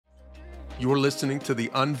You're listening to the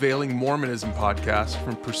Unveiling Mormonism podcast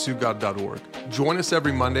from PursueGod.org. Join us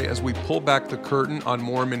every Monday as we pull back the curtain on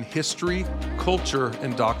Mormon history, culture,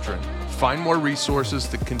 and doctrine. Find more resources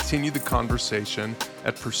to continue the conversation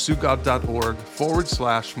at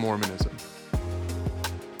PursueGod.org/Mormonism.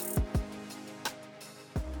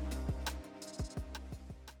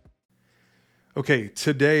 Okay,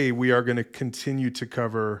 today we are going to continue to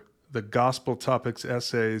cover the Gospel Topics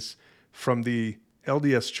essays from the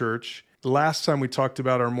LDS Church. Last time we talked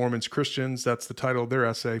about Are Mormons Christians? That's the title of their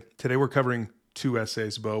essay. Today we're covering two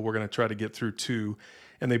essays, Bo. We're going to try to get through two,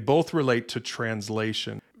 and they both relate to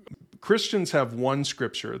translation. Christians have one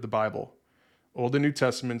scripture, the Bible. Old and New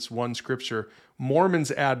Testaments, one scripture.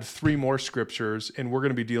 Mormons add three more scriptures, and we're going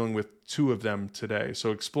to be dealing with two of them today.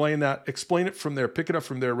 So explain it from there. Pick it up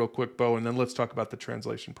from there real quick, Bo, and then let's talk about the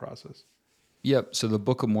translation process. Yep. So the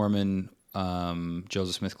Book of Mormon,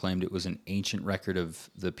 Joseph Smith claimed it was an ancient record of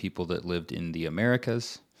the people that lived in the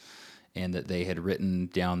Americas, and that they had written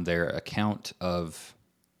down their account of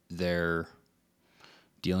their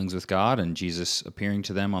dealings with God and Jesus appearing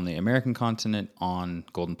to them on the American continent on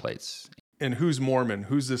golden plates. And who's Mormon?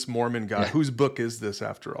 Who's this Mormon guy? Yeah. Whose book is this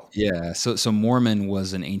after all? Yeah. So Mormon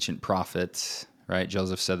was an ancient prophet, right?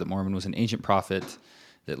 Joseph said that Mormon was an ancient prophet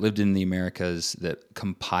that lived in the Americas that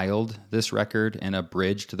compiled this record and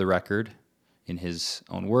abridged the record in his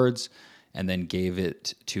own words, and then gave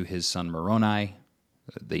it to his son Moroni,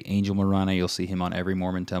 the angel Moroni. You'll see him on every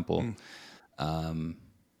Mormon temple. And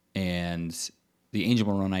the angel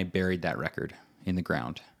Moroni buried that record in the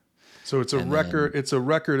ground. So it's a record. It's a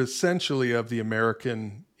record essentially of the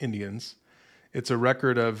American Indians. It's a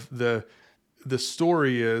record of the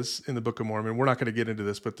story is in the Book of Mormon. We're not going to get into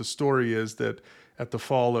this, but the story is that at the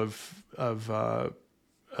fall of the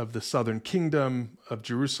Southern Kingdom of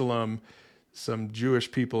Jerusalem, some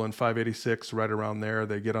Jewish people in 586, right around there,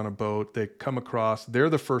 they get on a boat. They come across. They're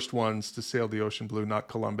the first ones to sail the ocean blue, not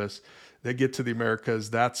Columbus. They get to the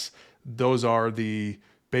Americas. Those are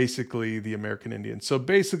basically the American Indians. So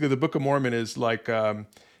basically, the Book of Mormon is like the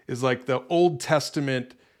Old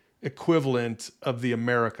Testament equivalent of the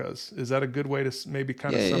Americas. Is that a good way to maybe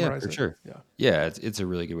kind of summarize it? For sure. Yeah, it's a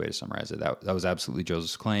really good way to summarize it. That was absolutely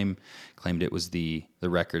Joseph's claim. Claimed it was the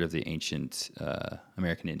record of the ancient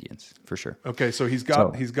American Indians, for sure. Okay, so he's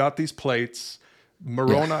got these plates.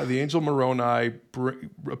 Moroni, the angel Moroni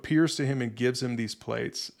appears to him and gives him these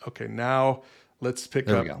plates. Okay, now let's pick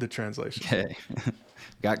up the translation. Okay.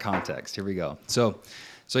 Got context. Here we go. So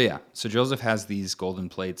Joseph has these golden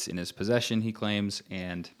plates in his possession, he claims,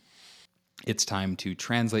 and it's time to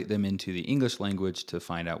translate them into the English language to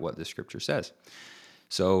find out what the scripture says.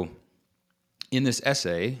 So in this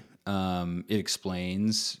essay, it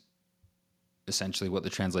explains essentially what the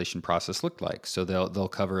translation process looked like. So they'll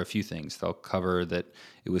cover a few things. They'll cover that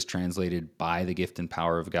it was translated by the gift and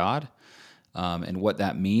power of God. And what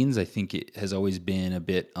that means, I think it has always been a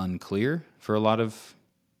bit unclear for a lot of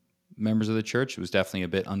members of the church. It was definitely a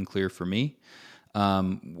bit unclear for me.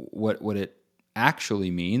 What it actually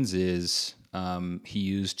means is he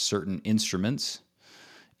used certain instruments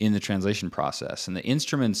in the translation process. And the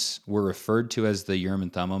instruments were referred to as the Urim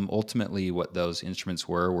and Thummim. Ultimately, what those instruments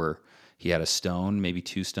were he had a stone, maybe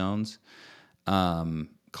two stones,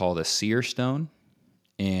 called a seer stone.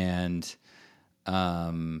 And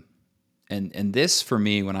this, for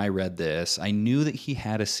me, when I read this, I knew that he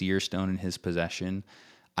had a seer stone in his possession.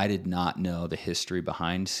 I did not know the history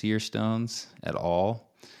behind seer stones at all.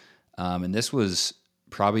 And this was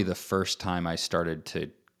probably the first time I started to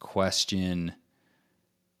question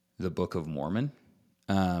the Book of Mormon.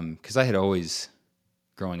 Because I had always,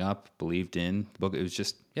 growing up, believed in the book. It was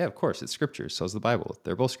just, yeah, of course, it's scripture. So is the Bible.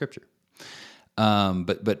 They're both scripture.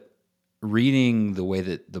 But reading the way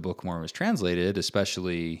that the Book of Mormon was translated,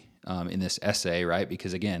 especially in this essay, right?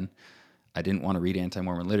 Because again, I didn't want to read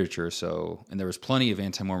anti-Mormon literature, and there was plenty of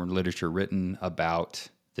anti-Mormon literature written about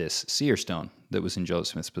this seer stone that was in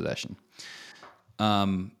Joseph Smith's possession.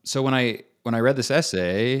 So when I read this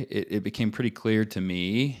essay, it became pretty clear to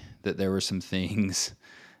me that there were some things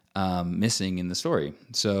missing in the story.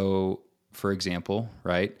 So, for example,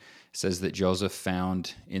 right, it says that Joseph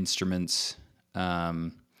found instruments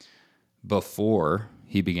before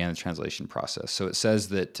he began the translation process. So it says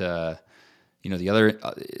that the other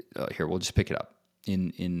here, we'll just pick it up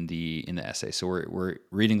in the essay. So we're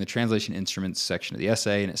reading the translation instruments section of the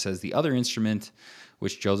essay, and it says the other instrument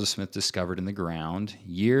which Joseph Smith discovered in the ground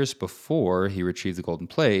years before he retrieved the golden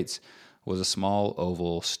plates was a small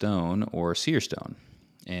oval stone or seer stone.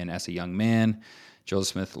 And as a young man,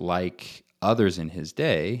 Joseph Smith, like others in his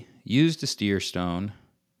day, used a seer stone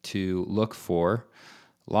to look for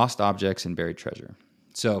lost objects and buried treasure.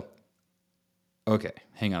 So Okay,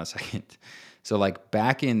 hang on a second. So like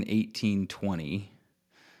back in 1820,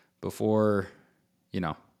 before, you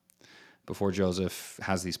know, before Joseph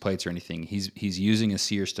has these plates or anything, he's using a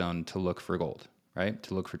seer stone to look for gold, right?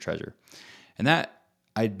 To look for treasure. And that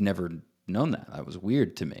I'd never known that. That was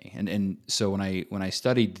weird to me. And so when I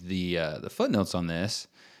studied the footnotes on this,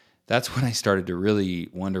 that's when I started to really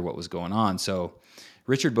wonder what was going on. So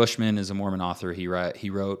Richard Bushman is a Mormon author. He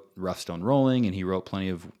wrote Rough Stone Rolling, and he wrote plenty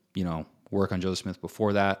of work on Joseph Smith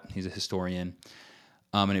before that. He's a historian,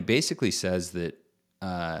 and it basically says that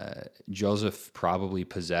Joseph probably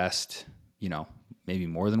possessed maybe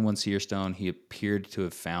more than one seer stone. He appeared to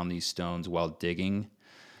have found these stones while digging,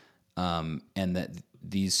 and that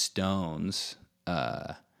these stones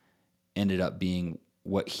ended up being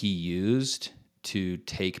what he used to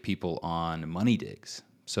take people on money digs.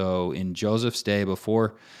 So in Joseph's day,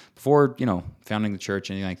 before founding the church,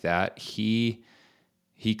 anything like that, he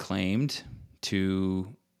claimed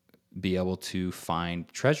to be able to find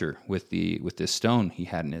treasure with this stone he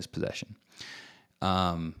had in his possession.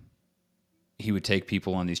 He would take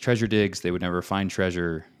people on these treasure digs. They would never find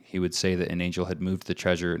treasure. He would say that an angel had moved the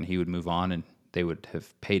treasure, and he would move on, and they would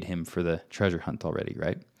have paid him for the treasure hunt already,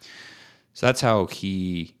 right? So that's how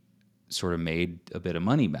he sort of made a bit of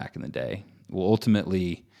money back in the day. Well,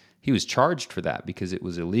 ultimately, he was charged for that because it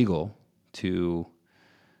was illegal to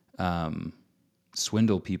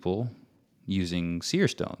swindle people using seer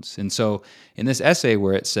stones. And so in this essay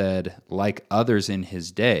where it said, like others in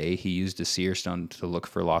his day, he used a seer stone to look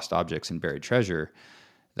for lost objects and buried treasure,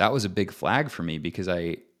 that was a big flag for me because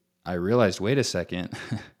I realized, wait a second,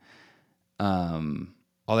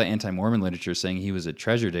 all that anti-Mormon literature saying he was a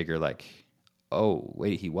treasure digger, like, oh,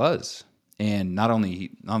 wait, he was. And not only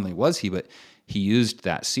was he, but he used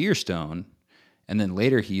that seer stone, and then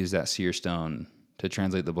later he used that seer stone to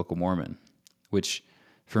translate the Book of Mormon, which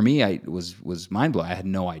for me was mind-blowing. I had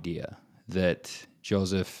no idea that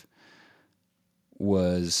Joseph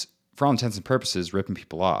was, for all intents and purposes, ripping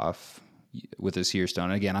people off with a seer stone.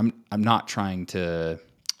 And again, I'm not trying to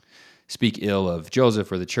speak ill of Joseph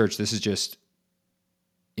or the church. This is just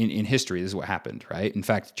in history. This is what happened, right? In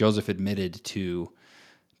fact, Joseph admitted to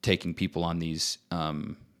taking people on these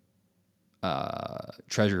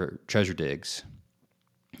treasure digs,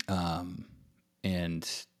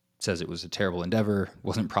 and says it was a terrible endeavor,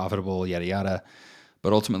 wasn't profitable, yada yada.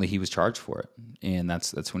 But ultimately, he was charged for it, and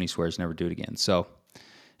that's when he swears never do it again. So,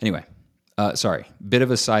 anyway, sorry, bit of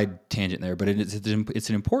a side tangent there, but it's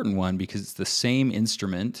an important one because it's the same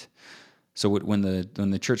instrument. So when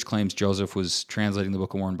the church claims Joseph was translating the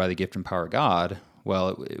Book of Mormon by the gift and power of God, well,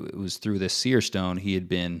 it was through this seer stone. He had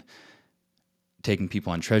been taking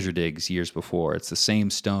people on treasure digs years before. It's the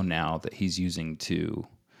same stone now that he's using to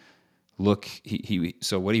look.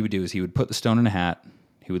 So what he would do is he would put the stone in a hat.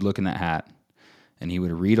 He would look in that hat, and he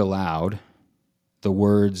would read aloud the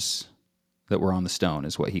words that were on the stone,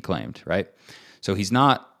 is what he claimed, right? So he's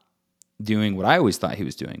not doing what I always thought he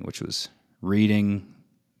was doing, which was reading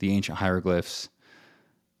the ancient hieroglyphs,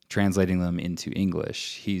 translating them into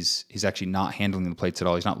English. He's actually not handling the plates at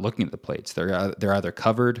all. He's not looking at the plates. They're either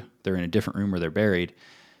covered, they're in a different room, or they're buried,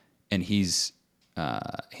 and he's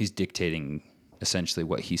dictating essentially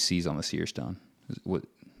what he sees on the seer stone,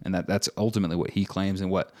 and that's ultimately what he claims and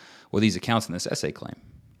what these accounts in this essay claim.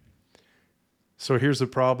 So here's the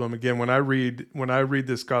problem. Again, when I read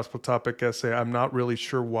this gospel topic essay, I'm not really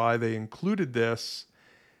sure why they included this,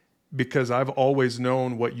 because I've always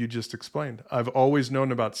known what you just explained. I've always known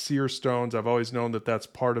about seer stones. I've always known that that's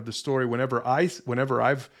part of the story. Whenever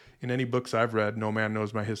I've in any books I've read, No Man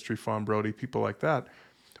Knows My History, Fawn Brody, people like that,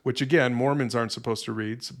 which again, Mormons aren't supposed to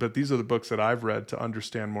read, but these are the books that I've read to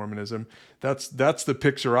understand Mormonism. That's the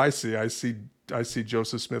picture I see. I see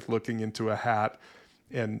Joseph Smith looking into a hat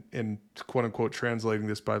and quote unquote translating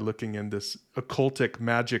this by looking in this occultic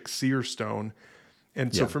magic seer stone.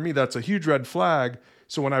 And so for me, that's a huge red flag.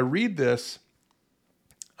 So when I read this,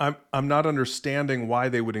 I'm not understanding why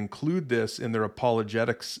they would include this in their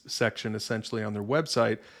apologetics section, essentially on their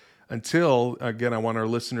website, until, again, I want our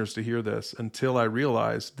listeners to hear this, until I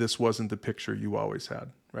realized this wasn't the picture you always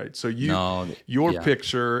had, right? So your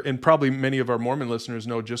picture, and probably many of our Mormon listeners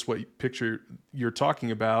know just what picture you're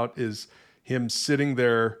talking about, is him sitting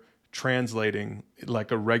there translating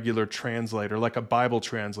like a regular translator, like a Bible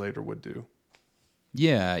translator would do.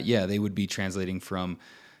 Yeah, they would be translating from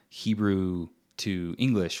Hebrew to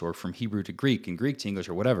English, or from Hebrew to Greek, and Greek to English,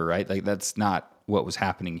 or whatever, right? Like that's not what was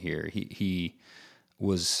happening here. He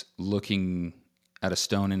was looking at a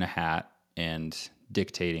stone in a hat and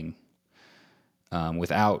dictating,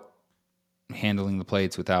 without handling the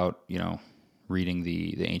plates, without reading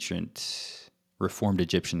the ancient reformed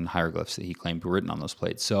Egyptian hieroglyphs that he claimed were written on those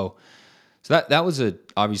plates. So that was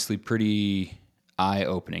obviously pretty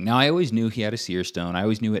eye-opening. Now, I always knew he had a seer stone. I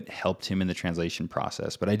always knew it helped him in the translation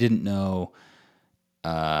process, but I didn't know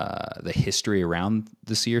the history around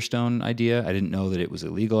the seer stone idea. I didn't know that it was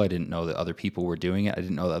illegal. I didn't know that other people were doing it. I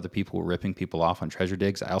didn't know that other people were ripping people off on treasure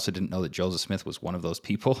digs. I also didn't know that Joseph Smith was one of those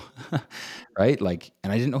people, right? Like,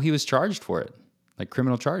 and I didn't know he was charged for it, like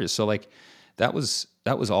criminal charges. So like that was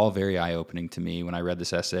all very eye-opening to me when I read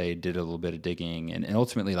this essay, did a little bit of digging, and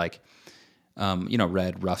ultimately like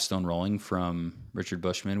read Rough Stone Rolling from Richard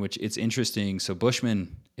Bushman, which it's interesting. So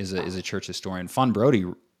Bushman is a church historian. Fawn Brody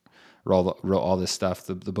wrote all this stuff.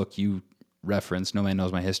 The book you referenced, No Man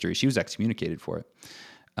Knows My History, she was excommunicated for it.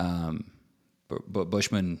 But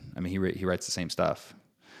Bushman, I mean, he writes the same stuff,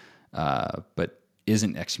 but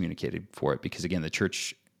isn't excommunicated for it because, again, the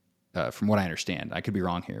church, from what I understand, I could be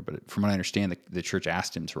wrong here, but from what I understand, the church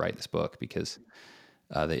asked him to write this book because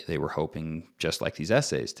they were hoping, just like these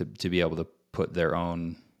essays, to be able to put their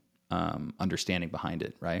own understanding behind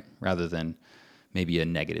it, right? Rather than maybe a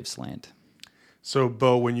negative slant. So,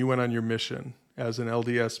 Bo, when you went on your mission as an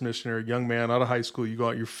LDS missionary, young man out of high school, you go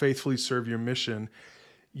out, you faithfully serve your mission.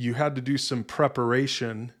 You had to do some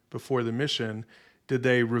preparation before the mission. Did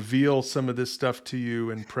they reveal some of this stuff to you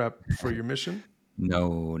in prep for your mission?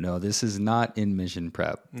 No, this is not in mission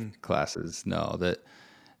prep classes. No, that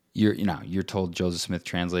you're told Joseph Smith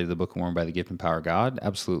translated the Book of Mormon by the gift and power of God.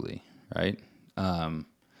 Absolutely, right?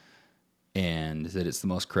 And that it's the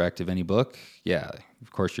most correct of any book. Yeah,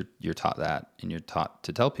 of course you're taught that, and you're taught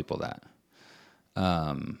to tell people that.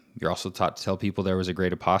 You're also taught to tell people there was a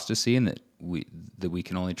great apostasy, and that we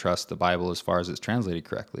can only trust the Bible as far as it's translated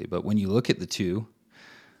correctly. But when you look at the two,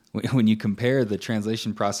 when you compare the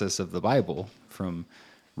translation process of the Bible from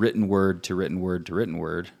written word to written word to written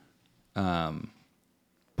word,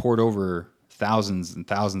 poured over thousands and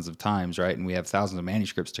thousands of times, right? And we have thousands of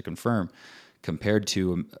manuscripts to confirm, compared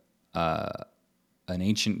to an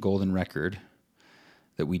ancient golden record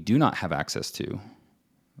that we do not have access to.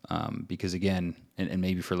 Because again, and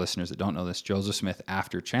maybe for listeners that don't know this, Joseph Smith,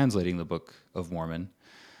 after translating the Book of Mormon,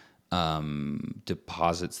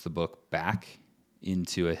 deposits the book back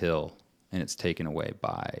into a hill, and it's taken away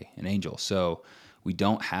by an angel. So we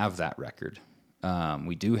don't have that record.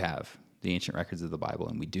 We do have the ancient records of the Bible,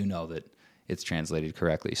 and we do know that it's translated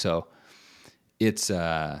correctly. So it's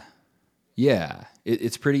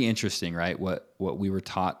it's pretty interesting, right? What we were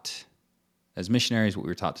taught as missionaries, what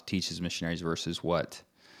we were taught to teach as missionaries versus what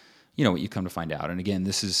you come to find out. And again,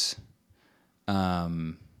 this is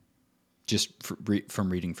just from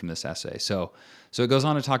reading from this essay. So it goes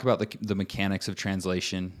on to talk about the mechanics of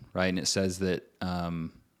translation, right? And it says that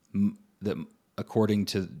that according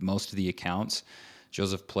to most of the accounts,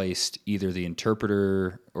 Joseph placed either the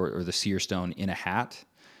interpreter or the seer stone in a hat,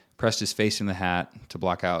 pressed his face in the hat to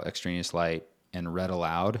block out extraneous light, and read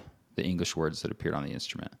aloud the English words that appeared on the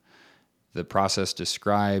instrument. The process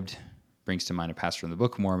described brings to mind a passage from the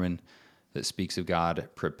Book of Mormon that speaks of God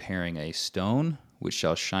preparing a stone which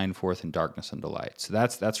shall shine forth in darkness unto light. So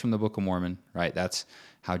that's from the Book of Mormon, right? That's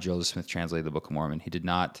how Joseph Smith translated the Book of Mormon. He did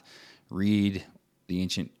not read the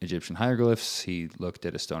ancient Egyptian hieroglyphs. He looked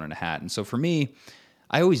at a stone in a hat. And so for me,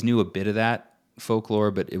 I always knew a bit of that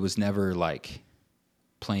folklore, but it was never like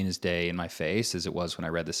plain as day in my face as it was when I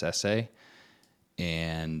read this essay.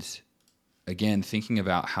 And again, thinking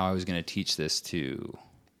about how I was going to teach this to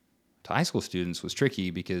high school students was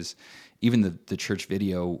tricky, because even the church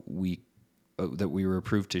video that we were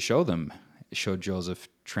approved to show them showed Joseph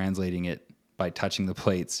translating it by touching the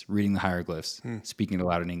plates, reading the hieroglyphs, speaking it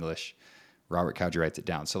aloud in English. Robert Cowdery writes it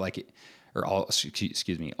down. So Oliver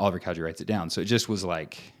Cowdery writes it down. So it just was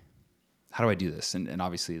like, how do I do this? And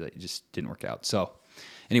obviously it just didn't work out. So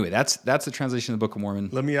anyway, that's the translation of the Book of Mormon.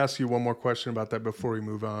 Let me ask you one more question about that before we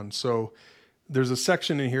move on. So there's a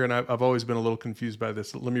section in here, and I've always been a little confused by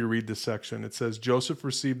this. Let me read this section. It says, Joseph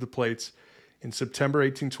received the plates in September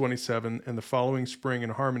 1827, and the following spring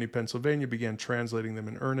in Harmony, Pennsylvania, began translating them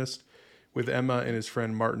in earnest, with Emma and his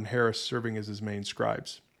friend Martin Harris serving as his main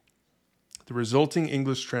scribes. The resulting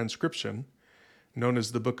English transcription, known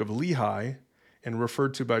as the Book of Lehi, and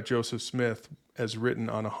referred to by Joseph Smith as written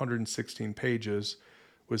on 116 pages,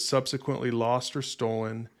 was subsequently lost or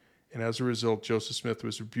stolen, and as a result, Joseph Smith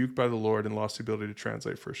was rebuked by the Lord and lost the ability to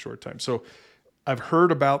translate for a short time. So I've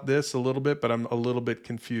heard about this a little bit, but I'm a little bit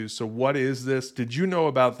confused. So what is this? Did you know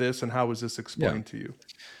about this, and how was this explained to you?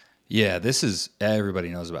 Yeah, everybody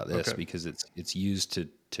knows about this because it's used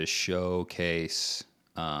to showcase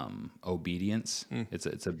obedience.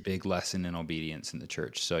 It's a big lesson in obedience in the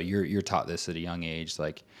church. So you're taught this at a young age.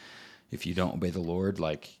 Like, if you don't obey the Lord,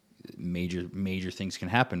 like major things can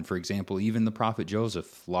happen. For example, even the prophet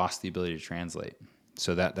Joseph lost the ability to translate.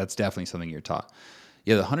 So that's definitely something you're taught.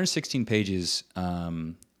 Yeah, the 116 pages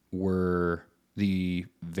were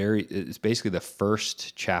it's basically the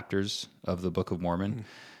first chapters of the Book of Mormon,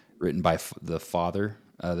 written by the father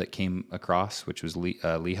that came across, which was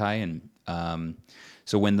Lehi. And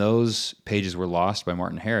so when those pages were lost by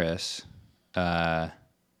Martin Harris,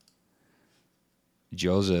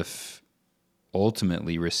 Joseph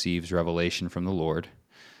ultimately receives revelation from the Lord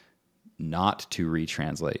not to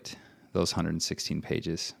retranslate those 116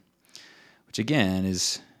 pages, which again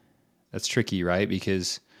that's tricky, right?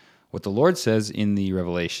 Because what the Lord says in the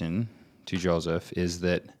revelation to Joseph is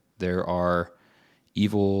that there are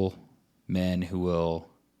evil men who will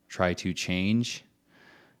try to change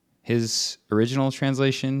his original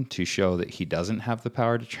translation to show that he doesn't have the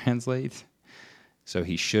power to translate, so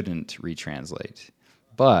he shouldn't retranslate.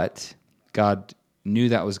 But God knew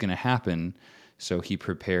that was going to happen, so he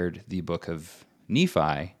prepared the book of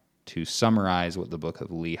Nephi to summarize what the book of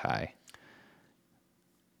Lehi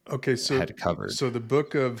Okay, had covered. so the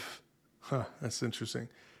book of, that's interesting.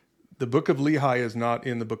 The book of Lehi is not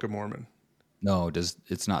in the Book of Mormon. No,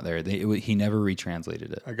 it's not there. He never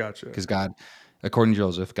retranslated it I gotcha. because God, according to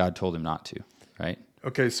Joseph, God told him not to, right?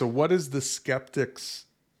 Okay, so what is the skeptic's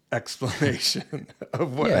explanation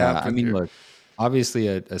of what Yeah, I happened mean, here? look, obviously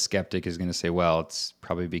a skeptic is going to say, well, it's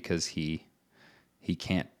probably because he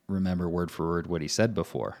can't remember word for word what he said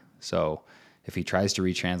before. So if he tries to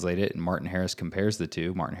retranslate it and Martin Harris compares the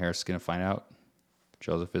two, Martin Harris is going to find out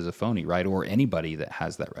Joseph is a phony, right? Or anybody that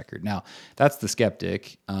has that record. Now, that's the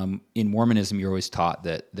skeptic. In Mormonism, you're always taught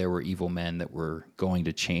that there were evil men that were going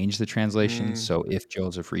to change the translation. So if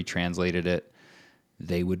Joseph retranslated it,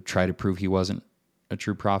 they would try to prove he wasn't a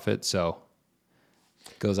true prophet. So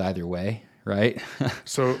it goes either way, right?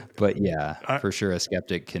 So, But yeah, I, for sure, a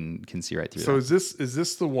skeptic can see right through so that. is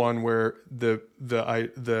this the one where the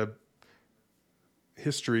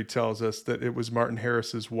history tells us that it was Martin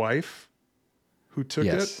Harris's wife who took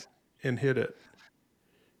it Yes. and hid it?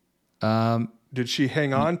 Um, Did she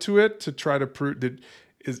hang on to it to try to prove?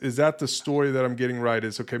 Is that the story that I'm getting right?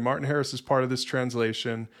 Is okay. Martin Harris is part of this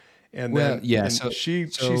translation, and well, then yeah. and So she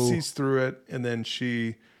so sees through it, and then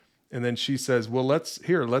she says, "Well, let's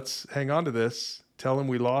hang on to this. Tell him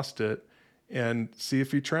we lost it, and see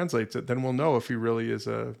if he translates it. Then we'll know if he really is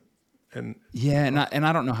a." And yeah, and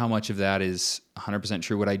I don't know how much of that is 100%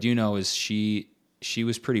 true. What I do know is she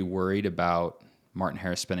was pretty worried about Martin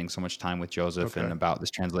Harris spending so much time with Joseph and okay, about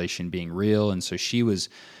this translation being real, and so she was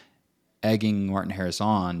egging Martin Harris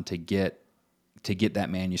on to get that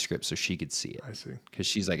manuscript so she could see it. I see. Because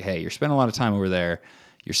she's like, hey, you're spending a lot of time over there.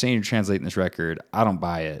 You're saying you're translating this record. I don't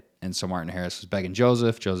buy it. And so Martin Harris was begging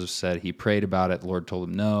Joseph. Joseph said he prayed about it. The Lord told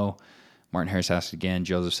him no. Martin Harris asked again.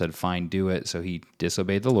 Joseph said, fine, do it. So he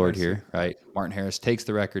disobeyed the I Lord see. here, right? Martin Harris takes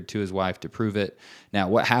the record to his wife to prove it. Now,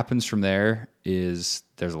 what happens from there is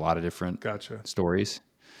there's a lot of different Gotcha. stories.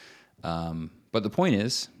 But the point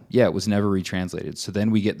is, yeah, it was never retranslated. So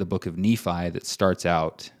then we get the book of Nephi that starts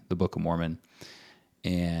out the Book of Mormon.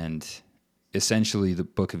 And essentially, the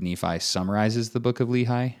book of Nephi summarizes the book of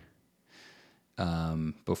Lehi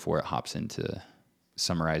before it hops into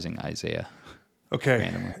summarizing Isaiah Okay,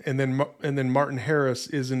 randomly. and then Martin Harris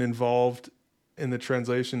isn't involved in the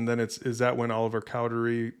translation. Then is that when Oliver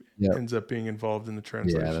Cowdery Yep. ends up being involved in the Yeah,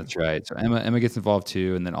 translation? that's right. So Emma gets involved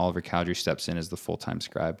too, and then Oliver Cowdery steps in as the full time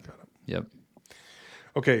scribe. Yep.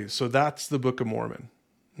 Okay, so that's the Book of Mormon.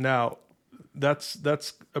 Now, that's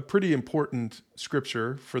a pretty important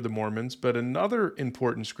scripture for the Mormons, but another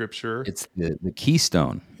important scripture, It's the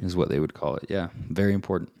keystone, is what they would call it. Yeah, very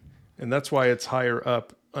important. and that's why it's higher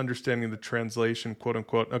up, understanding the translation, quote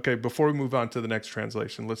unquote. Okay, before we move on to the next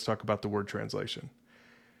translation, let's talk about the word translation.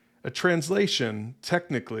 A translation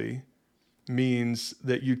technically means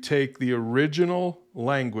that you take the original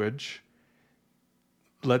language.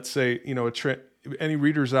 Let's say, any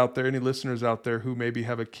readers out there, any listeners out there who maybe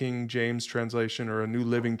have a King James translation or a New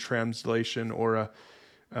Living Translation or a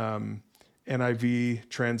NIV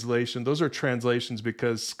translation. Those are translations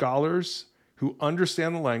because scholars who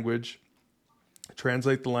understand the language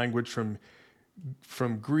translate the language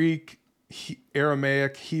from Greek,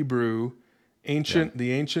 Aramaic, Hebrew, Yeah.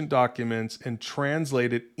 the ancient documents, and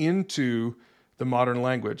translate it into the modern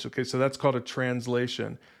language. Okay, so that's called a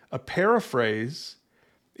translation. A paraphrase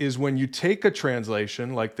is when you take a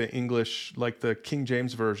translation, like the English, like the King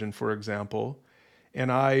James Version, for example,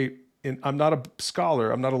 and I'm not a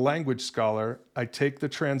scholar, I'm not a language scholar. I take the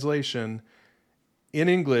translation in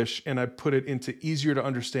English and I put it into easier to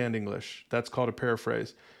understand English. That's called a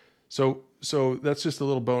paraphrase. So that's just a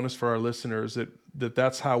little bonus for our listeners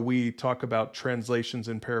that's how we talk about translations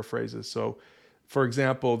and paraphrases. So, for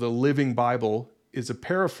example, the Living Bible is a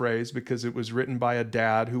paraphrase because it was written by a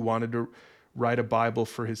dad who wanted to write a Bible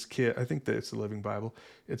for his kid. I think that it's the Living Bible.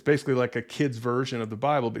 It's basically like a kid's version of the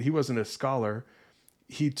Bible, but he wasn't a scholar.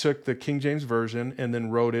 He took the King James Version and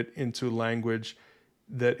then wrote it into language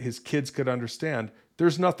that his kids could understand.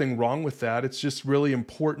 There's nothing wrong with that. It's just really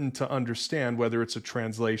important to understand whether it's a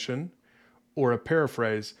translation or a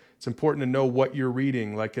paraphrase. It's important to know what you're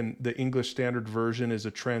reading. Like in the English Standard Version is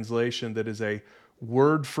a translation that is a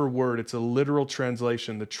word for word. It's a literal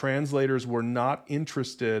translation. The translators were not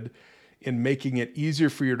interested in making it easier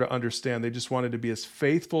for you to understand. They just wanted to be as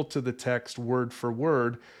faithful to the text word for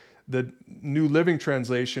word. The New Living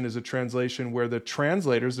Translation is a translation where the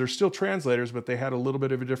translators, they're still translators, but they had a little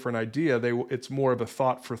bit of a different idea. It's more of a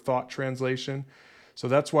thought for thought translation. So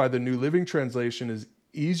that's why the New Living Translation is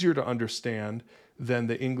easier to understand than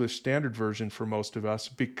the English Standard Version for most of us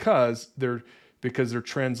because they're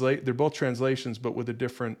both translations but with a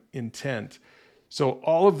different intent. So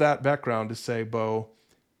all of that background to say, Bo,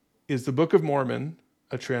 is the Book of Mormon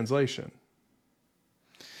a translation?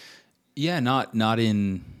 Yeah, not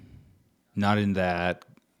in that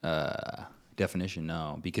definition,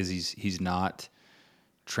 no, because he's not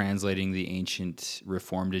translating the ancient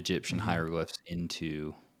Reformed Egyptian hieroglyphs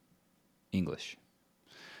into English.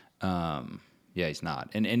 Yeah, he's not.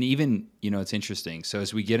 And even, it's interesting. So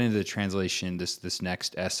as we get into the translation, this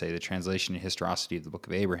next essay, the translation and historicity of the Book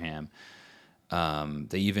of Abraham,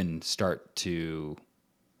 they even start to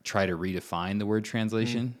try to redefine the word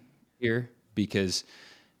translation here because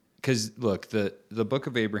look, the Book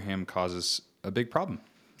of Abraham causes a big problem,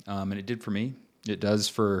 and it did for me. It does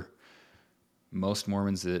for most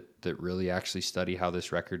Mormons that really actually study how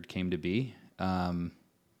this record came to be. And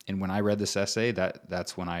when I read this essay,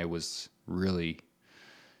 that's when I was really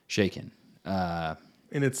shaken. And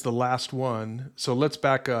it's the last one. So let's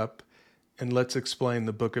back up and let's explain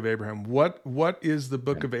the Book of Abraham. What is the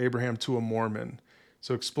Book of Abraham to a Mormon?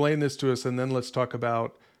 So explain this to us, and then let's talk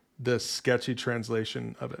about the sketchy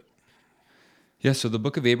translation of it. Yeah, so the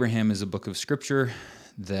Book of Abraham is a book of scripture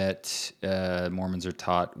that Mormons are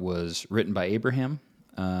taught was written by Abraham,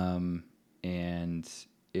 and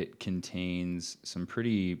it contains some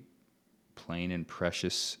pretty plain and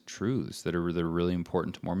precious truths that are really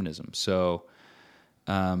important to Mormonism. So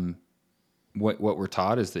what we're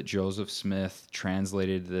taught is that Joseph Smith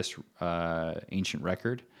translated this ancient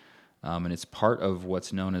record, and it's part of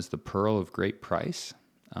what's known as the Pearl of Great Price,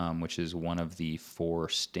 which is one of the 4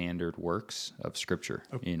 standard works of Scripture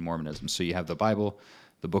in Mormonism. So you have the Bible,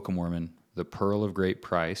 the Book of Mormon, the Pearl of Great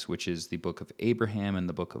Price, which is the Book of Abraham and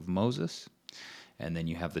the Book of Moses, and then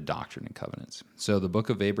you have the Doctrine and Covenants. So the Book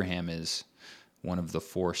of Abraham is one of the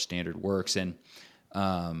 4 standard works, and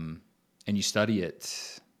you study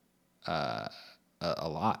it a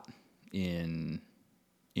lot in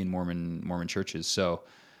Mormon churches. So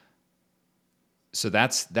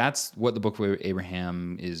that's what the Book of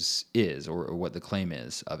Abraham is or what the claim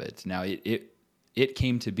is of it. Now it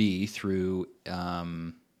came to be through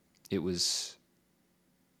it was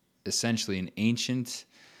essentially an ancient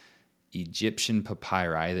Egyptian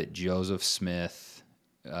papyri that Joseph Smith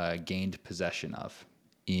gained possession of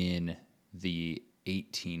in the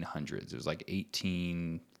 1800s. It was like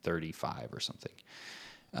 1835 or something,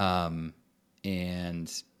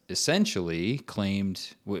 and essentially claimed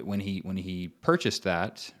when he purchased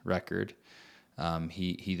that record,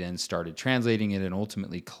 he then started translating it and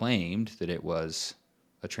ultimately claimed that it was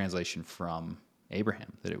a translation from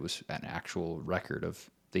Abraham, that it was an actual record of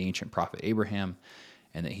the ancient prophet Abraham,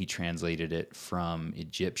 and that he translated it from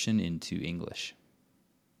Egyptian into English.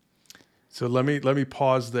 So let me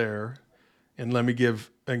pause there, and let me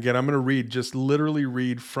give again. I'm going to just literally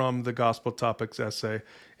read from the Gospel Topics essay,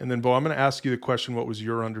 and then Bo, I'm going to ask you the question: what was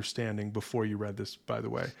your understanding before you read this, by the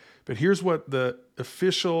way? But here's what the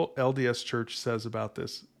official LDS Church says about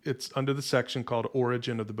this. It's under the section called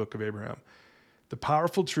 "Origin of the Book of Abraham." The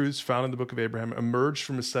powerful truths found in the Book of Abraham emerged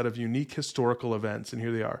from a set of unique historical events, and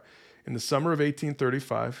here they are. In the summer of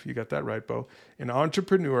 1835, you got that right, Bo, an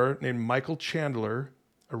entrepreneur named Michael Chandler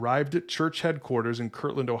arrived at church headquarters in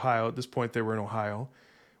Kirtland, Ohio. At this point, they were in Ohio,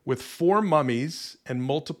 with 4 mummies and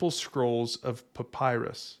multiple scrolls of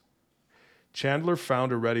papyrus. Chandler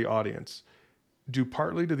found a ready audience. Due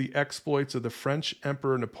partly to the exploits of the French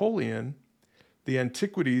Emperor Napoleon, the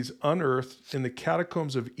antiquities unearthed in the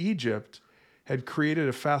catacombs of Egypt had created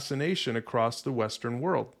a fascination across the Western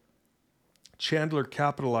world. Chandler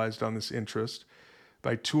capitalized on this interest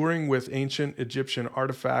by touring with ancient Egyptian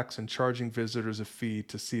artifacts and charging visitors a fee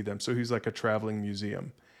to see them. So he's like a traveling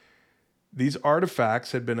museum. These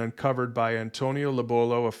artifacts had been uncovered by Antonio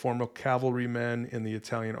Lobolo, a former cavalryman in the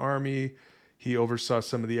Italian army. He oversaw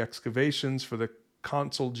some of the excavations for the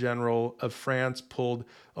consul general of France, pulled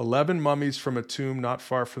 11 mummies from a tomb not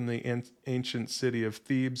far from the ancient city of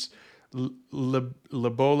Thebes.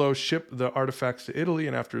 Lobolo shipped the artifacts to Italy,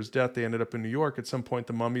 and after his death, they ended up in New York. At some point,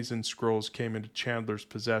 the mummies and scrolls came into Chandler's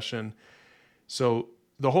possession. So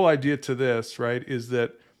the whole idea to this, right, is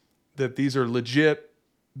that these are legit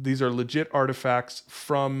artifacts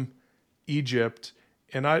from Egypt,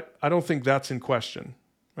 and I don't think that's in question,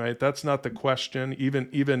 right? That's not the question.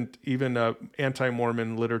 Even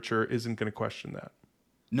anti-Mormon literature isn't going to question that.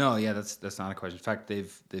 No, yeah, that's not a question. In fact,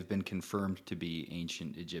 they've been confirmed to be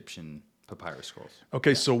ancient Egyptian papyrus scrolls.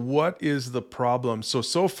 Okay, so what is the problem?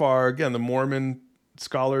 So far, again, the Mormon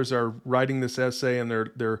scholars are writing this essay and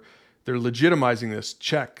they're legitimizing this.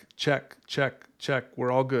 Check, check, check, check.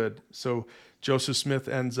 We're all good. So Joseph Smith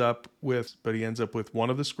ends up with one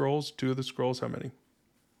of the scrolls, two of the scrolls. How many?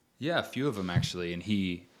 Yeah, a few of them actually, and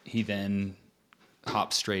he then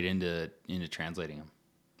hops straight into translating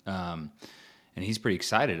them, and he's pretty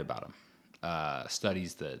excited about them.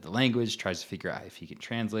 Studies the language, tries to figure out if he can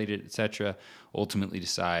translate it, etc. Ultimately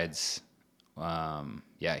decides,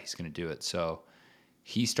 he's going to do it. So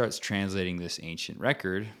he starts translating this ancient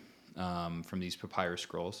record from these papyrus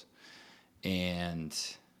scrolls, and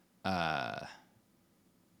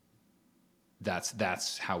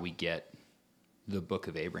that's how we get the Book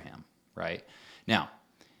of Abraham. Right now,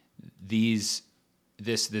 this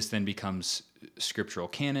then becomes scriptural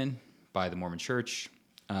canon by the Mormon Church,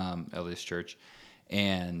 LDS Church,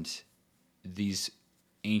 and these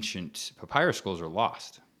ancient papyrus scrolls are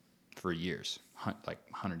lost for years, like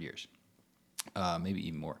 100 years, maybe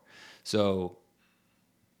even more. So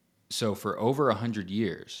for over 100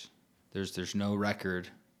 years, there's no record,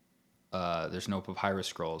 there's no papyrus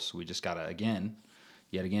scrolls. We just gotta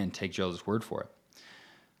yet again, take Joseph's word for it.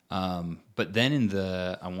 But then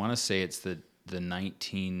I want to say it's the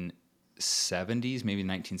 1970s, maybe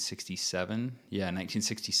 1967. Yeah,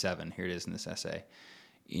 1967. Here it is in this essay.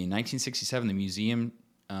 In 1967, the museum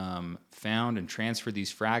found and transferred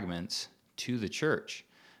these fragments to the church,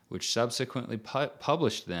 which subsequently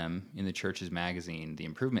published them in the church's magazine, The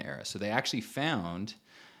Improvement Era. So they actually found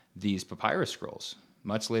these papyrus scrolls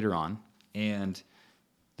much later on, and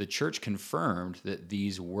the church confirmed that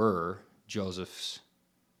these were Joseph's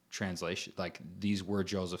translation, like these were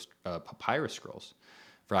Joseph's papyrus scrolls,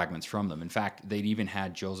 fragments from them. In fact, they'd even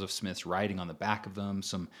had Joseph Smith's writing on the back of them,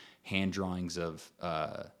 some hand drawings of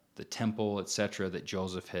the temple, etc., that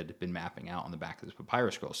Joseph had been mapping out on the back of this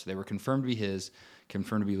papyrus scroll. So they were confirmed to be his,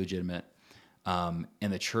 confirmed to be legitimate. And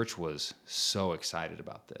the church was so excited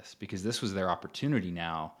about this because this was their opportunity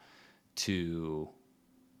now to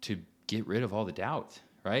get rid of all the doubt,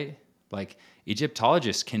 right? Like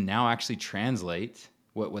Egyptologists can now actually translate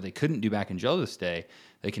what they couldn't do back in Joseph's day.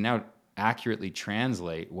 They can now accurately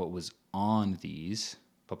translate what was on these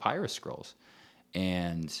papyrus scrolls.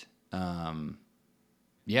 And there's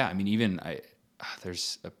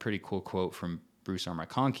a pretty cool quote from Bruce R.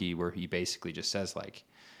 McConkie where he basically just says, like,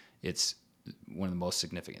 it's one of the most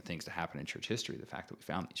significant things to happen in church history, the fact that we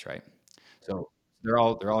found these, right? So they're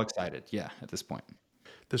all excited, at this point.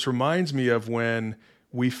 This reminds me of when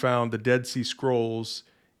we found the Dead Sea Scrolls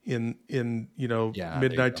in mid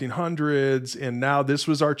 1900s, and now this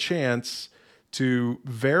was our chance to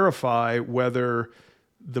verify whether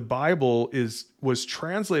the Bible was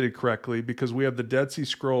translated correctly, because we have the Dead Sea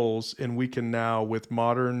Scrolls, and we can now, with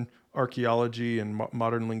modern archaeology and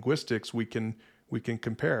modern linguistics, we can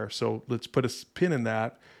compare. So let's put a pin in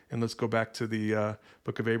that, and let's go back to the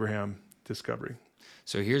Book of Abraham discovery.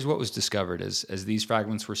 So here's what was discovered as these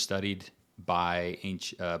fragments were studied by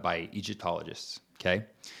Egyptologists. Okay.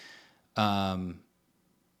 One,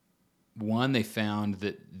 they found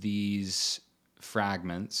that these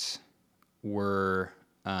fragments were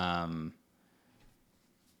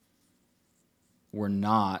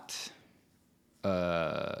not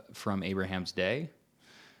from Abraham's day.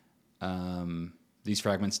 These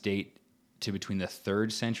fragments date to between the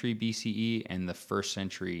 3rd century BCE and the 1st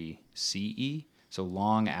century CE, so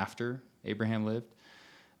long after Abraham lived.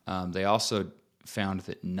 They also found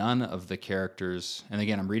that none of the characters, and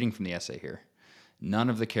again, I'm reading from the essay here, none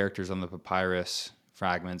of the characters on the papyrus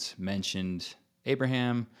fragments mentioned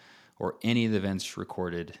Abraham or any of the events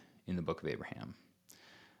recorded in the Book of Abraham.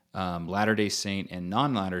 Latter-day Saint and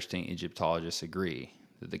non-Latter-day Saint Egyptologists agree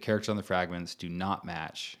that the characters on the fragments do not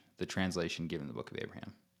match the translation given in the Book of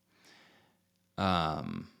Abraham.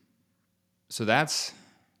 So that's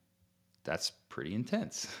pretty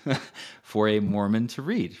intense for a Mormon to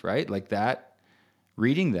read, right? Like that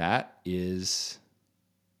reading that it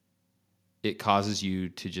causes you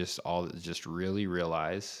to just really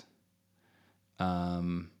realize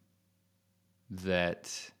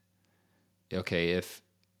that, okay, if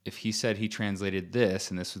he said he translated this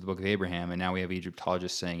and this was the book of Abraham, and now we have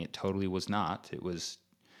Egyptologists saying it totally was not, it was,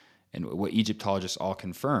 and what Egyptologists all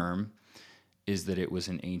confirm is that it was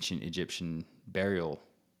an ancient Egyptian burial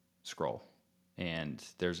scroll, and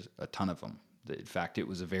there's a ton of them. In fact, it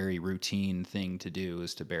was a very routine thing to do,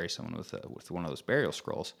 is to bury someone with one of those burial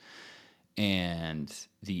scrolls. And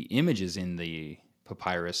the images in the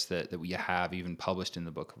papyrus that we have even published in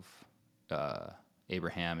the book of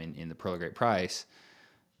Abraham in the Pearl of Great Price,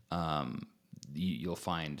 you'll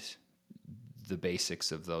find the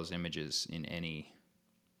basics of those images in any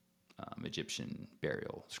Egyptian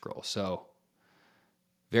burial scroll. So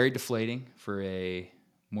very deflating for a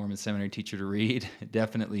Mormon seminary teacher to read.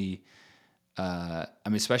 Definitely,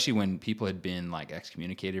 especially when people had been like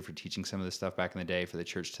excommunicated for teaching some of this stuff back in the day, for the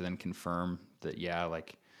church to then confirm that, yeah,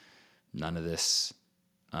 like none of this,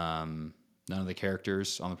 none of the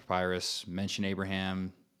characters on the papyrus mention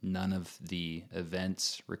Abraham. None of the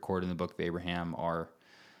events recorded in the book of Abraham are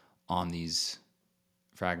on these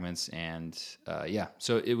fragments. And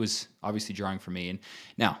so it was obviously jarring for me. And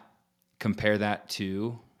now compare that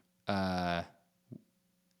to the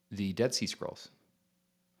Dead Sea Scrolls.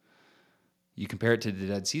 You compare it to the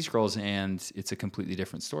Dead Sea Scrolls, and it's a completely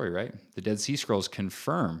different story, right? The Dead Sea Scrolls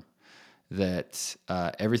confirm that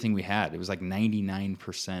everything we had, it was like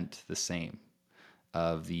 99% the same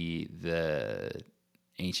of the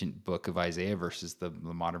ancient book of Isaiah versus the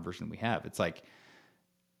modern version we have. It's like,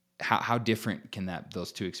 how different can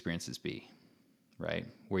those two experiences be, right?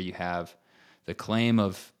 Where you have the claim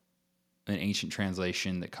of an ancient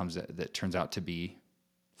translation that turns out to be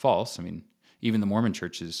false. I mean, even the Mormon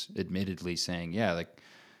church is admittedly saying, yeah, like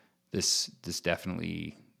this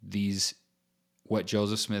definitely, what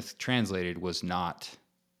Joseph Smith translated was not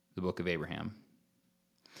the book of Abraham.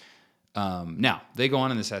 Now, they go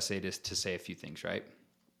on in this essay to say a few things, right?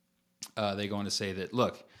 They go on to say that,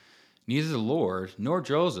 look, neither the Lord nor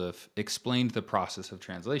Joseph explained the process of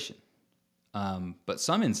translation. But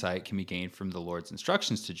some insight can be gained from the Lord's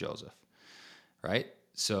instructions to Joseph, right?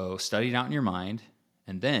 So study it out in your mind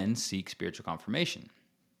and then seek spiritual confirmation.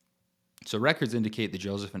 So records indicate that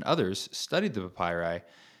Joseph and others studied the papyri,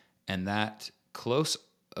 and that close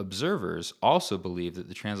observers also believe that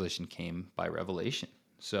the translation came by revelation.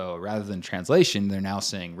 So rather than translation, they're now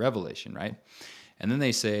saying revelation, right? And then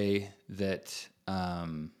they say that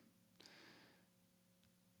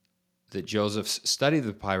that Joseph's study of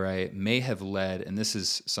the papyri may have led, and this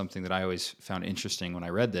is something that I always found interesting when I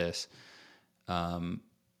read this,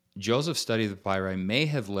 Joseph's study of the papyri may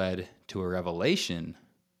have led to a revelation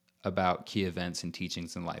about key events and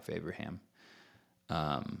teachings in the life of Abraham.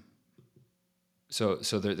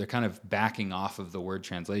 So they're kind of backing off of the word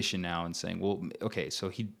translation now and saying, well, okay, so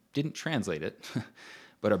he didn't translate it,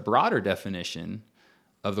 but a broader definition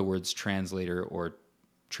of the words translator or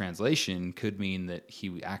translation could mean that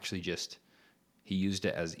he actually he used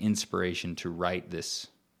it as inspiration to write this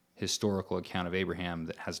historical account of Abraham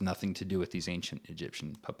that has nothing to do with these ancient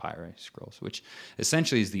Egyptian papyri scrolls, which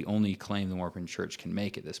essentially is the only claim the Mormon Church can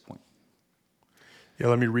make at this point. Yeah,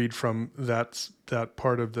 let me read from that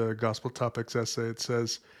part of the Gospel Topics essay. It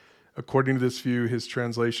says, according to this view, his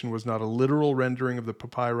translation was not a literal rendering of the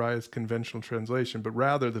papyri as conventional translation, but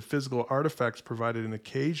rather the physical artifacts provided an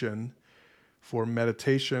occasion for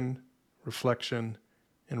meditation, reflection,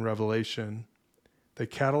 and revelation. They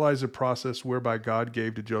catalyze a process whereby God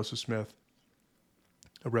gave to Joseph Smith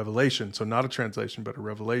a revelation, so not a translation, but a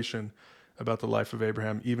revelation about the life of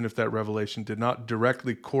Abraham, even if that revelation did not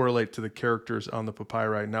directly correlate to the characters on the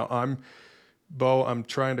papyri. Now, I'm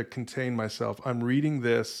trying to contain myself. I'm reading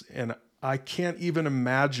this, and I can't even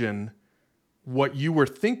imagine what you were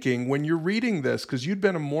thinking when you're reading this, because you'd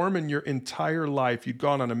been a Mormon your entire life. You'd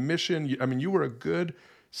gone on a mission. You were a good,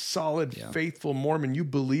 solid, faithful Mormon. You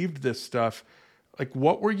believed this stuff. Like,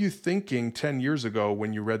 what were you thinking 10 years ago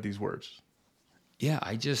when you read these words? Yeah,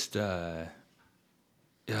 I just, oh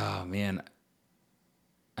man,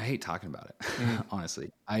 I hate talking about it,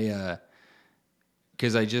 honestly.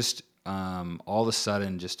 Because I just, all of a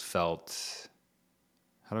sudden just felt,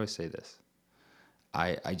 how do I say this?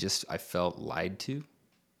 I felt lied to.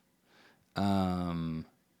 And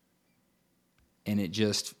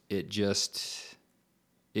it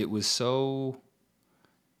was so,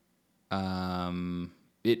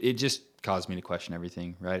 it just caused me to question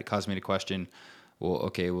everything, right? It caused me to question, well,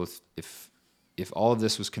 okay, well, if all of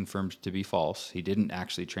this was confirmed to be false, he didn't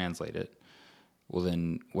actually translate it, well,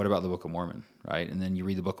 then what about the Book of Mormon, right? And then you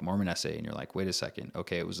read the Book of Mormon essay and you're like, wait a second.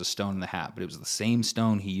 Okay, it was a stone in the hat, but it was the same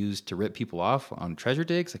stone he used to rip people off on treasure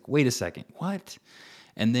digs. Like, wait a second, what?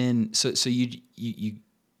 And then, so you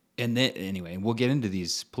and then anyway, we'll get into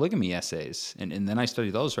these polygamy essays, and then I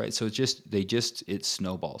study those, right? So it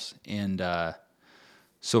snowballs. And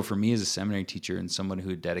so for me as a seminary teacher and someone who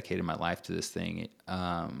had dedicated my life to this thing,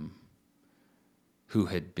 who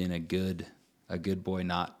had been a good boy,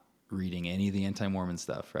 not reading any of the anti-Mormon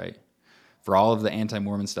stuff, right? For all of the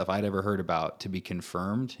anti-Mormon stuff I'd ever heard about to be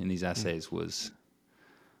confirmed in these essays was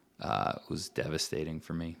devastating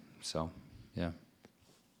for me. So, yeah.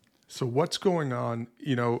 So what's going on,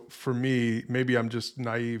 for me, maybe I'm just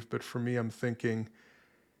naive, but for me, I'm thinking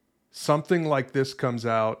something like this comes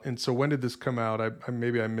out. And so when did this come out?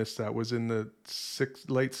 Maybe I missed that. Was in the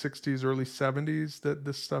late 60s, early 70s that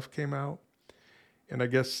this stuff came out? And I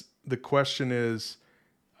guess the question is,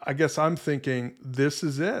 I guess I'm thinking this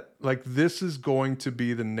is it. Like this is going to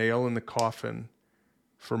be the nail in the coffin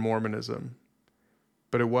for Mormonism,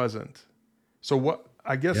 but it wasn't. So what?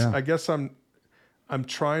 I guess I'm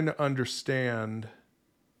trying to understand.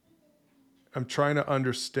 I'm trying to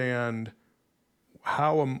understand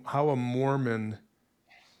how a Mormon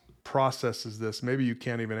processes this. Maybe you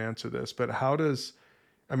can't even answer this, but how does?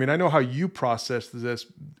 I mean, I know how you processed this,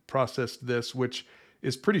 which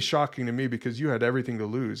is pretty shocking to me because you had everything to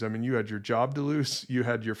lose. I mean, you had your job to lose, you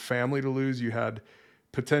had your family to lose, you had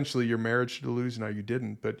potentially your marriage to lose. Now you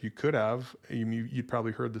didn't, but you could have. You'd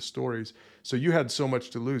probably heard the stories. So you had so much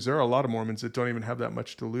to lose. There are a lot of Mormons that don't even have that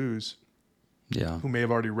much to lose. Yeah. Who may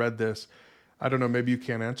have already read this. I don't know. Maybe you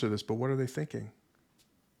can't answer this, but what are they thinking?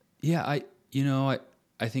 Yeah, I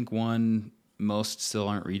think most still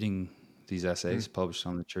aren't reading these essays published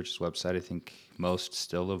on the church's website. I think most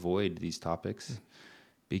still avoid these topics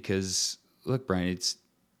because, look, Brian,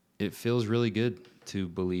 it feels really good to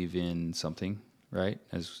believe in something, right?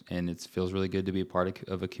 And it feels really good to be a part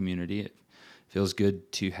of a community. It feels good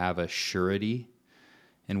to have a surety.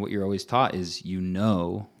 And what you're always taught is,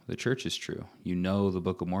 the church is true. The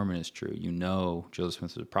Book of Mormon is true. Joseph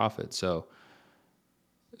Smith was a prophet. So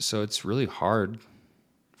it's really hard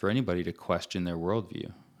for anybody to question their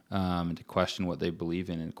worldview, and to question what they believe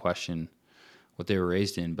in and question what they were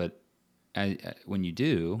raised in. But when you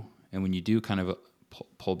do kind of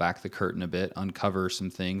pull back the curtain a bit, uncover some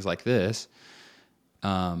things like this,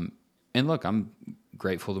 and look, I'm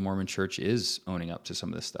grateful the Mormon Church is owning up to some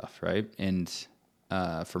of this stuff, right? And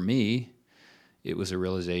for me, it was a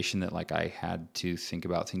realization that like I had to think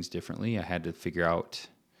about things differently. I had to figure out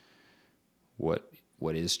what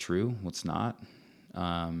is true, what's not.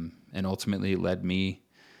 And ultimately it led me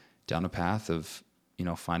down a path of,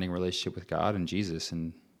 finding a relationship with God and Jesus.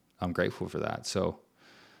 And I'm grateful for that. So,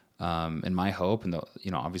 and my hope and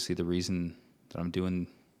obviously the reason that I'm doing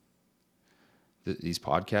these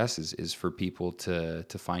podcasts is for people to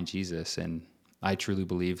find Jesus. And I truly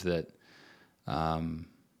believe that,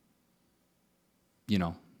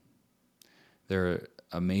 there are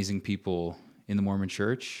amazing people in the Mormon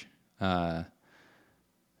Church, that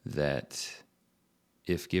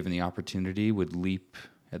if given the opportunity would leap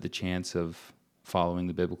at the chance of following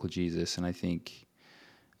the biblical Jesus. And I think,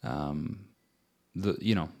 the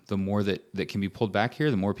more that can be pulled back here,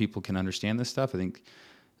 the more people can understand this stuff. I think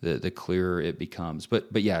the clearer it becomes.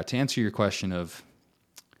 But yeah, to answer your question of,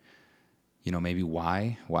 maybe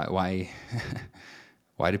why why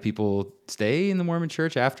do people stay in the Mormon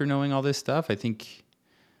Church after knowing all this stuff? I think,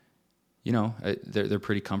 they're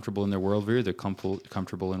pretty comfortable in their worldview. They're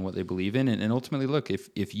comfortable in what they believe in. And ultimately, look,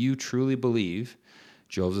 if you truly believe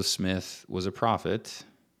Joseph Smith was a prophet,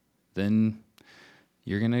 then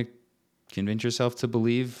you're going to convince yourself to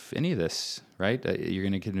believe any of this, right? You're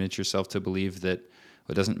going to convince yourself to believe that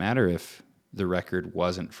it doesn't matter if the record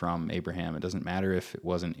wasn't from Abraham. It doesn't matter if it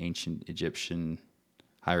wasn't ancient Egyptian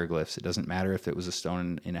hieroglyphs. It doesn't matter if it was a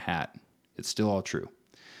stone in a hat. It's still all true.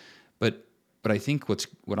 But I think what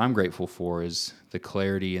I'm grateful for is the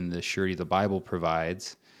clarity and the surety the Bible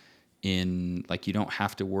provides in, like, you don't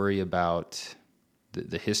have to worry about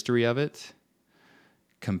the history of it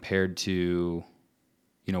compared to,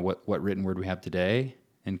 what written word we have today,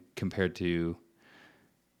 and compared to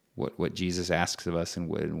what Jesus asks of us and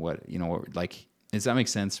what like, does that make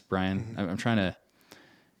sense, Brian? Mm-hmm. I'm trying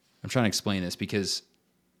to explain this because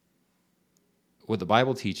what the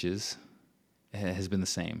Bible teaches has been the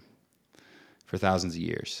same for thousands of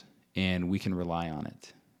years, and we can rely on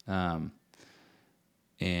it.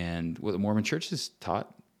 And what the Mormon Church has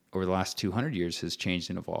taught over the last 200 years has changed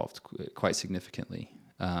and evolved quite significantly.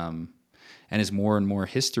 And as more and more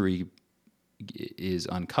history is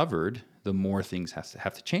uncovered, the more things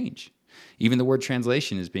have to change. Even the word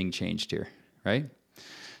translation is being changed here, right?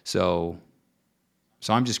 So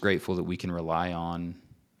I'm just grateful that we can rely on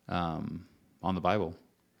the Bible,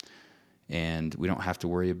 and we don't have to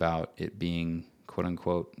worry about it being quote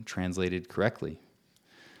unquote translated correctly,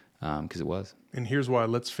 because it was. And here's why.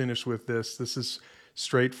 Let's finish with this. This is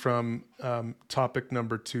straight from topic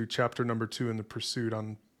number 2, chapter number 2 in the Pursuit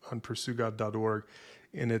on pursuegod.org.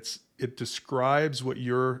 And it describes what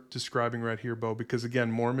you're describing right here, Bo, because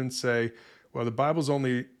again, Mormons say, well, the Bible's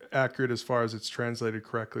only accurate as far as it's translated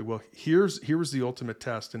correctly. Well, here was the ultimate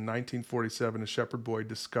test. In 1947, a shepherd boy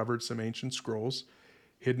discovered some ancient scrolls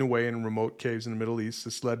hidden away in remote caves in the Middle East.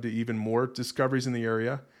 This led to even more discoveries in the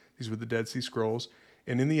area. These were the Dead Sea Scrolls.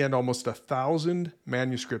 And in the end, almost 1,000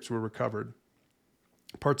 manuscripts were recovered.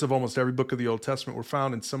 Parts of almost every book of the Old Testament were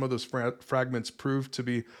found, and some of those fragments proved to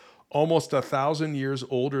be almost 1,000 years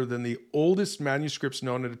older than the oldest manuscripts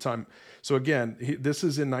known at the time. So again, this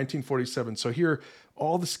is in 1947. So here,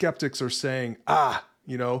 all the skeptics are saying,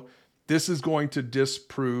 this is going to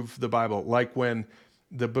disprove the Bible. Like when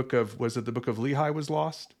the book of Lehi was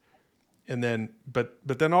lost? And then, but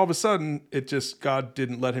then all of a sudden, God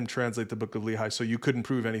didn't let him translate the book of Lehi, so you couldn't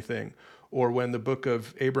prove anything. Or when the book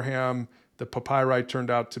of Abraham, the papyri turned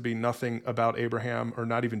out to be nothing about Abraham or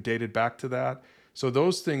not even dated back to that. So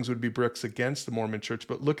those things would be bricks against the Mormon church.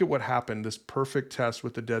 But look at what happened, this perfect test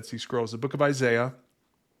with the Dead Sea Scrolls. The book of Isaiah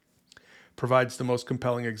provides the most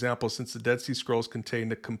compelling example, since the Dead Sea Scrolls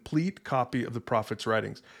contain a complete copy of the prophet's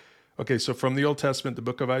writings. Okay, so from the Old Testament, the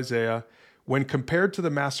book of Isaiah, when compared to the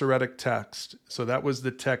Masoretic text, so that was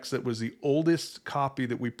the text that was the oldest copy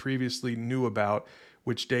that we previously knew about,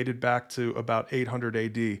 which dated back to about 800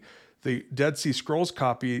 AD. The Dead Sea Scrolls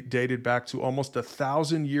copy dated back to almost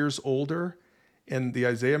 1,000 years older, and the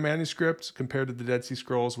Isaiah manuscript compared to the Dead Sea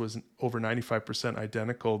Scrolls was over 95%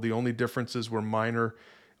 identical. The only differences were minor,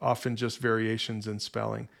 often just variations in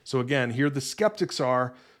spelling. So again, here the skeptics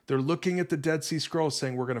are. They're looking at the Dead Sea Scrolls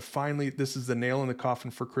saying, we're going to this is the nail in the coffin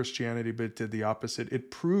for Christianity, but it did the opposite. It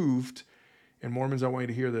proved, and Mormons, I want you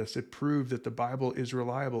to hear this, it proved that the Bible is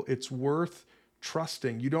reliable. It's worth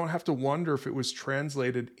trusting. You don't have to wonder if it was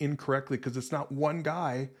translated incorrectly, because it's not one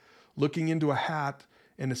guy looking into a hat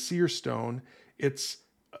and a seer stone. It's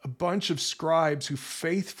a bunch of scribes who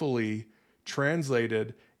faithfully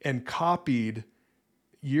translated and copied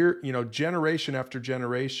generation after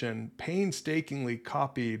generation, painstakingly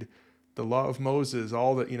copied the law of Moses,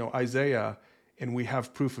 all that, Isaiah, and we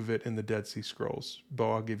have proof of it in the Dead Sea Scrolls.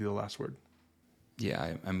 Bo, I'll give you the last word.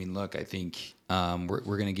 Yeah, I mean, look, I think we're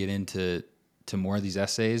going to get into more of these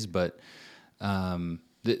essays, but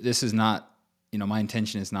this is not, my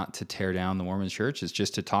intention is not to tear down the Mormon Church. It's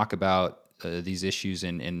just to talk about these issues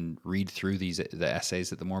and read through the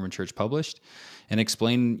essays that the Mormon Church published and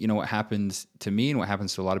explain, what happens to me and what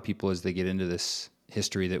happens to a lot of people as they get into this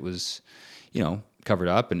history that was, covered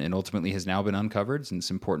up and ultimately has now been uncovered. And it's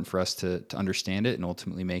important for us to understand it and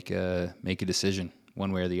ultimately make a decision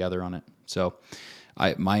one way or the other on it. So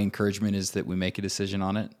my encouragement is that we make a decision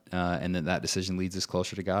on it and that decision leads us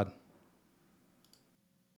closer to God.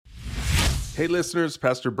 Hey listeners,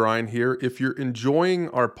 Pastor Brian here. If you're enjoying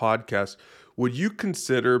our podcast, would you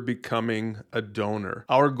consider becoming a donor?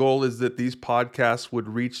 Our goal is that these podcasts would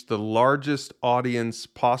reach the largest audience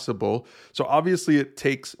possible. So obviously it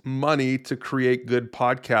takes money to create good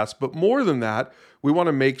podcasts, but more than that, we want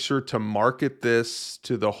to make sure to market this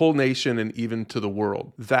to the whole nation and even to the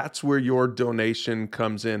world. That's where your donation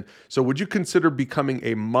comes in. So would you consider becoming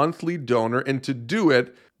a monthly donor? And to do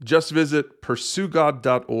it, just visit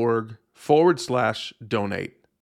pursuegod.org/donate.